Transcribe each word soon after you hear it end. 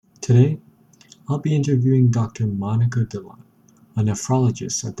Today, I'll be interviewing Dr. Monica Dillon, a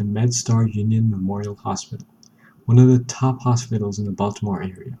nephrologist at the MedStar Union Memorial Hospital, one of the top hospitals in the Baltimore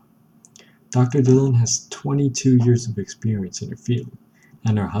area. Dr. Dillon has 22 years of experience in her field,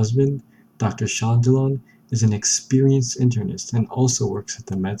 and her husband, Dr. Sean Dillon, is an experienced internist and also works at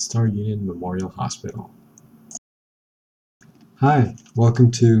the MedStar Union Memorial Hospital. Hi,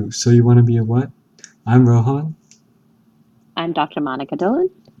 welcome to So You Want to Be a What? I'm Rohan. I'm Dr. Monica Dillon.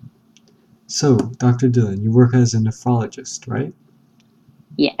 So, Dr. Dillon, you work as a nephrologist, right?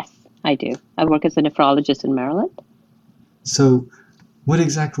 Yes, I do. I work as a nephrologist in Maryland. So, what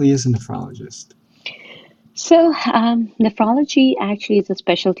exactly is a nephrologist? Nephrology actually is a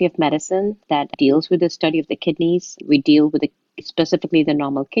specialty of medicine that deals with the study of the kidneys. We deal with specifically the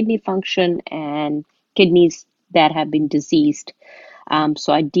normal kidney function and kidneys that have been diseased.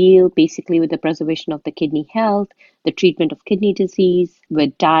 So I deal basically with the preservation of the kidney health, the treatment of kidney disease,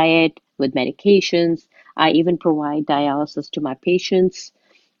 with diet, with medications. I even provide dialysis to my patients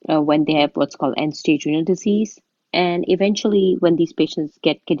when they have what's called end-stage renal disease. And eventually, when these patients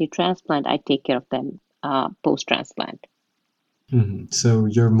get kidney transplant, I take care of them post-transplant. So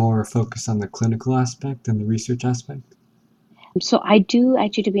you're more focused on the clinical aspect than the research aspect? So I do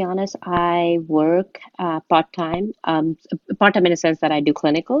actually, to be honest, I work part-time. Part-time in a sense that I do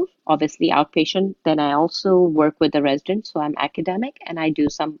clinical, obviously outpatient. Then I also work with the residents, so I'm academic, and I do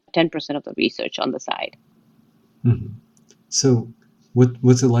some 10% of the research on the side. hmm So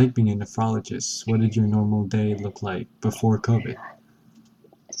what's it like being a nephrologist? What did your normal day look like before COVID?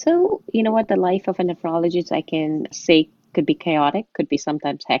 So, you know what, the life of a nephrologist, I can say, could be chaotic, could be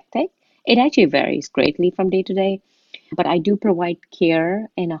sometimes hectic. It actually varies greatly from day to day, but I do provide care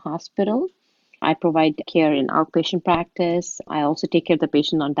in a hospital. I provide care in outpatient practice. I also take care of the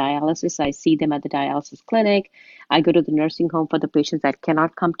patient on dialysis. I see them at the dialysis clinic. I go to the nursing home for the patients that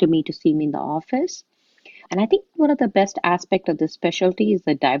cannot come to me to see me in the office. And I think one of the best aspects of this specialty is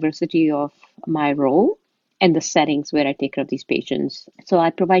the diversity of my role and the settings where I take care of these patients. So I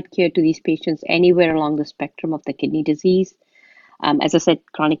provide care to these patients anywhere along the spectrum of the kidney disease. As I said,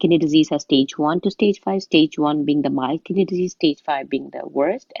 chronic kidney disease has stage 1 to stage 5, stage 1 being the mild kidney disease, stage 5 being the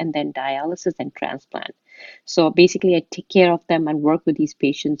worst, and then dialysis and transplant. So basically, I take care of them and work with these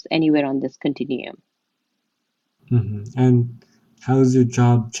patients anywhere on this continuum. And how's your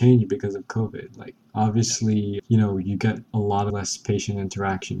job changed because of COVID? Like obviously, you get a lot of less patient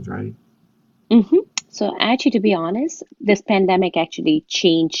interactions, right? hmm So, actually, to be honest, this pandemic actually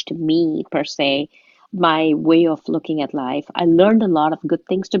changed me per se, my way of looking at life. I learned a lot of good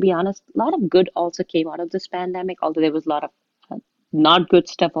things, to be honest. A lot of good also came out of this pandemic, although there was a lot of not good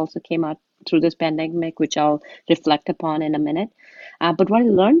stuff also came out through this pandemic, which I'll reflect upon in a minute. But what I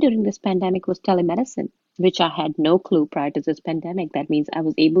learned during this pandemic was telemedicine, which I had no clue prior to this pandemic. That means I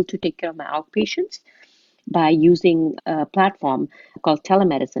was able to take care of my outpatients by using a platform called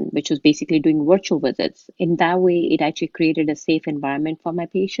telemedicine, which was basically doing virtual visits. In that way, it actually created a safe environment for my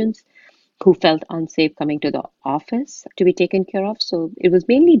patients who felt unsafe coming to the office to be taken care of. So it was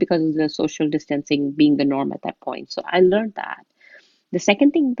mainly because of the social distancing being the norm at that point. So I learned that. The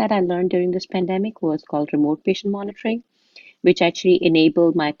second thing that I learned during this pandemic was called remote patient monitoring, which actually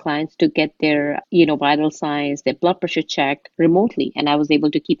enabled my clients to get their, vital signs, their blood pressure checked remotely. And I was able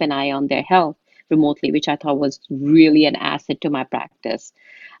to keep an eye on their health remotely, which I thought was really an asset to my practice.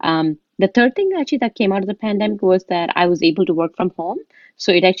 The third thing actually that came out of the pandemic was that I was able to work from home.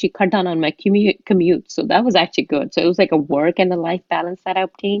 So it actually cut down on my commute. So that was actually good. So it was like a work and a life balance that I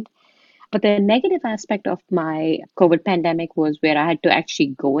obtained. But the negative aspect of my COVID pandemic was where I had to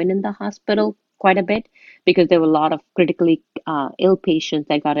actually go in the hospital quite a bit because there were a lot of critically ill patients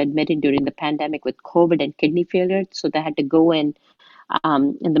that got admitted during the pandemic with COVID and kidney failure. So they had to go in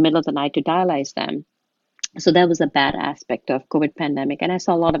the middle of the night to dialyze them. So that was a bad aspect of COVID pandemic. And I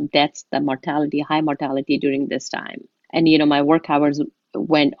saw a lot of deaths, the mortality, high mortality during this time. And, my work hours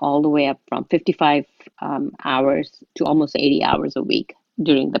went all the way up from 55 hours to almost 80 hours a week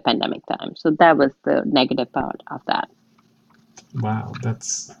during the pandemic time. So that was the negative part of that. Wow,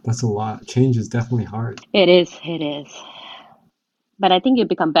 that's a lot. Change is definitely hard. It is, it is. But I think you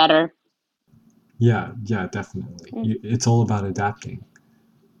become better. Yeah, yeah, definitely. Mm, It's all about adapting.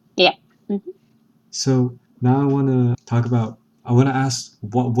 yeah. Mhm. So now I want to ask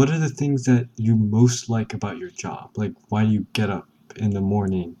what are the things that you most like about your job? Like why do you get up in the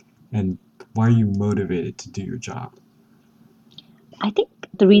morning and why are you motivated to do your job? I think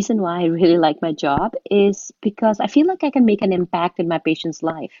the reason why I really like my job is because I feel like I can make an impact in my patient's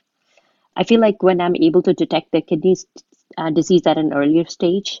life. I feel like when I'm able to detect their kidney disease at an earlier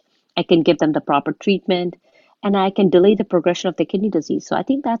stage, I can give them the proper treatment. and I can delay the progression of the kidney disease. So I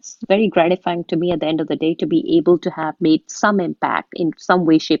think that's very gratifying to me at the end of the day to be able to have made some impact in some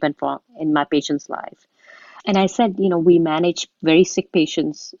way, shape, and form in my patient's life. And I said, we manage very sick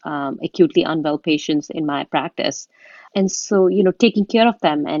patients, acutely unwell patients in my practice. And so, taking care of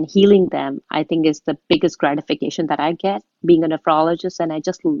them and healing them, I think is the biggest gratification that I get being a nephrologist. And I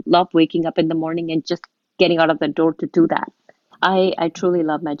just love waking up in the morning and just getting out of the door to do that. I truly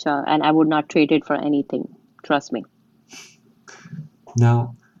love my job and I would not trade it for anything. Trust me.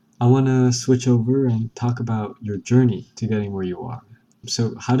 Now, I want to switch over and talk about your journey to getting where you are.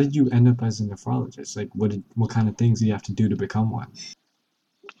 So, how did you end up as a nephrologist? Like, what kind of things do you have to do to become one?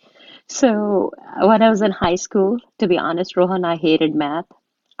 So when I was in high school, to be honest, Rohan, I hated math.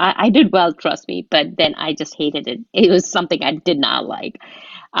 I did well, trust me, but then I just hated it. It was something I did not like.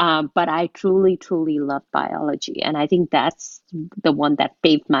 But I truly, truly love biology. And I think that's the one that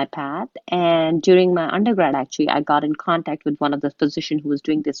paved my path. And during my undergrad, actually, I got in contact with one of the physicians who was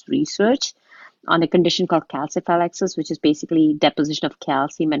doing this research on a condition called calciphylaxis, which is basically deposition of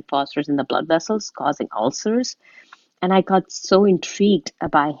calcium and phosphorus in the blood vessels causing ulcers. And I got so intrigued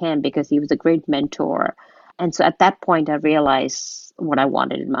by him because he was a great mentor. And so at that point, I realized what I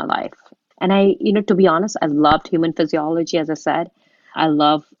wanted in my life. And to be honest, I loved human physiology, as I said. I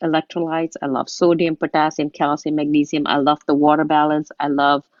love electrolytes. I love sodium, potassium, calcium, magnesium. I love the water balance. I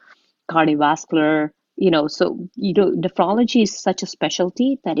love cardiovascular. Nephrology is such a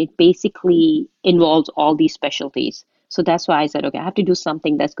specialty that it basically involves all these specialties. So that's why I said, okay, I have to do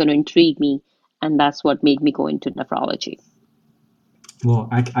something that's going to intrigue me. And that's what made me go into nephrology. Well,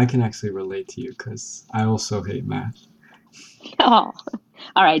 I can actually relate to you because I also hate math. Oh,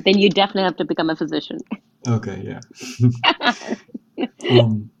 all right. Then you definitely have to become a physician. Okay, yeah.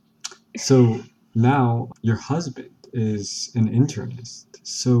 Um, so now your husband is an internist.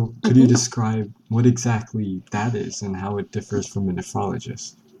 So could you Mhm. describe what exactly that is and how it differs from a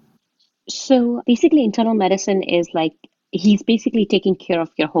nephrologist? So basically, internal medicine is like he's basically taking care of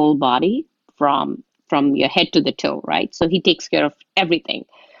your whole body from your head to the toe, right? So he takes care of everything.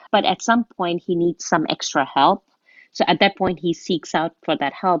 But at some point, he needs some extra help. So at that point, he seeks out for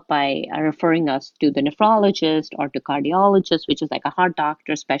that help by referring us to the nephrologist or to cardiologist, which is like a heart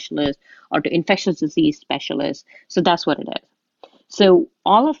doctor specialist, or to infectious disease specialist. So that's what it is. So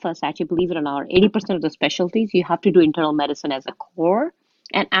all of us actually, believe it or not, 80% of the specialties, you have to do internal medicine as a core.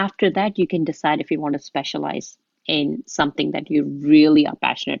 And after that, you can decide if you want to specialize in something that you really are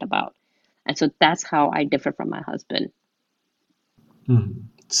passionate about. And so that's how I differ from my husband. Mhm.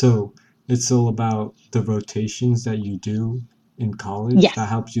 So it's all about the rotations that you do in college that Yes.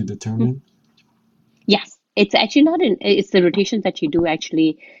 helps you Mhm. determine. Yes. It's actually not it's the rotations that you do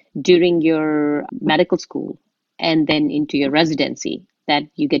actually during your medical school and then into your residency that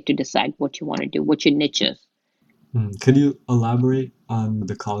you get to decide what you want to do, what your niche is. Could you elaborate on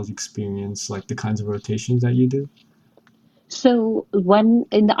the college experience, like the kinds of rotations that you do? So when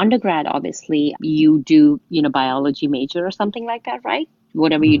in the undergrad, obviously you do, biology major or something like that, right?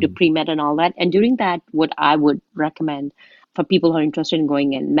 Whatever you do, Mhm. pre-med and all that. And during that, what I would recommend for people who are interested in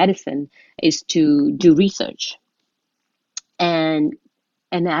going in medicine is to do research. And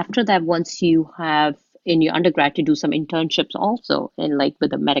and after that, once you have in your undergrad to do some internships also in like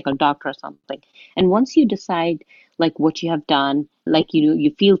with a medical doctor or something. And once you decide like what you have done, like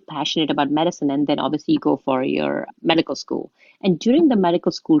you feel passionate about medicine, and then obviously you go for your medical school. And during the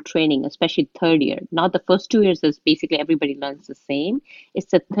medical school training, especially third year, not the first 2 years is basically everybody learns the same.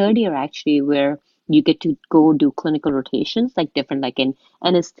 It's the third year actually where you get to go do clinical rotations, like different, like in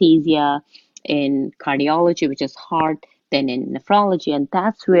anesthesia, in cardiology, which is heart, then in nephrology. And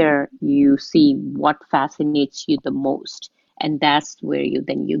that's where you see what fascinates you the most. And that's where you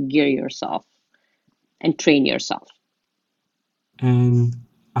gear yourself and train yourself. And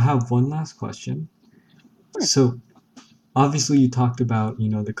I have one last question. Sure. So obviously you talked about,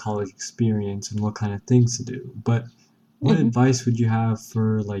 the college experience and what kind of things to do, but what Hmm. advice would you have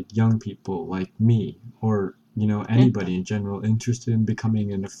for like young people like me or, anybody in general interested in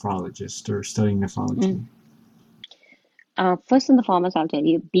becoming a nephrologist or studying Hmm. nephrology? First and foremost, I'll tell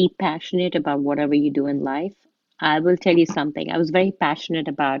you, be passionate about whatever you do in life. I will tell you something. I was very passionate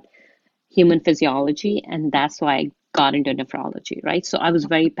about human physiology, and that's why I got into nephrology, right? So I was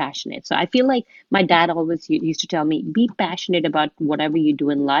very passionate. So I feel like my dad always used to tell me, be passionate about whatever you do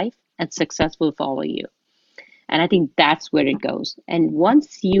in life, and success will follow you. And I think that's where it goes. And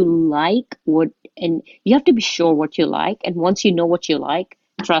once you like what, and you have to be sure what you like. And once you know what you like,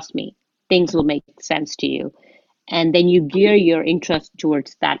 trust me, things will make sense to you. And then you gear your interest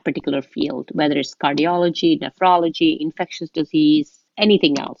towards that particular field, whether it's cardiology, nephrology, infectious disease,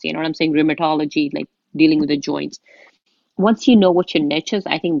 anything else. You know what I'm saying? Rheumatology, like dealing with the joints. Once you know what your niche is,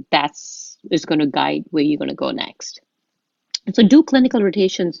 I think that's is going to guide where you're going to go next. So do clinical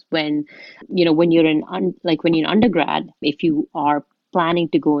rotations when, when you're like when you're in undergrad. If you are planning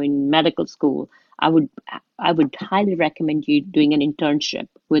to go in medical school, I would I would highly recommend you doing an internship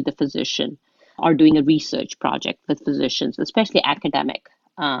with a physician or doing a research project with physicians, especially academic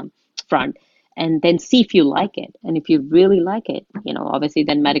front, and then see if you like it. And if you really like it, obviously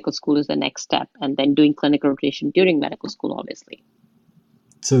then medical school is the next step, and then doing clinical rotation during medical school, obviously.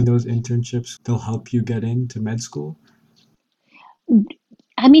 So those internships, they'll help you get into med school?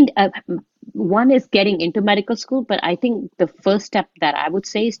 I mean, one is getting into medical school, but I think the first step that I would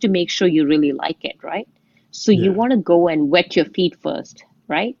say is to make sure you really like it, right? So you Yeah. want to go and wet your feet first,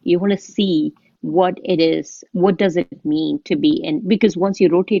 right? You want to see what it is, what does it mean to be in, because once you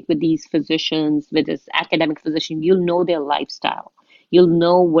rotate with these physicians, with this academic physician, you'll know their lifestyle. You'll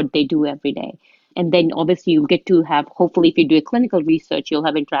know what they do every day. And then obviously you get to have, hopefully, if you do a clinical research, you'll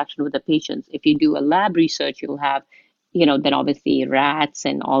have interaction with the patients. If you do a lab research, you'll have then obviously rats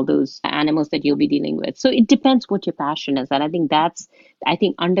and all those animals that you'll be dealing with. So it depends what your passion is. And I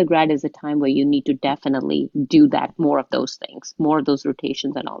think undergrad is a time where you need to definitely do that, more of those things, more of those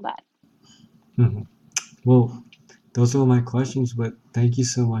rotations and all that. Mhm. Well, those are all my questions, but thank you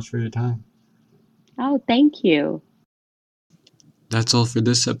so much for your time. Oh, thank you. That's all for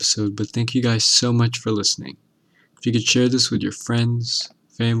this episode, but thank you guys so much for listening. If you could share this with your friends,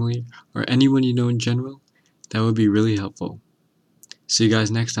 family, or anyone you know in general, that would be really helpful. See you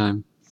guys next time.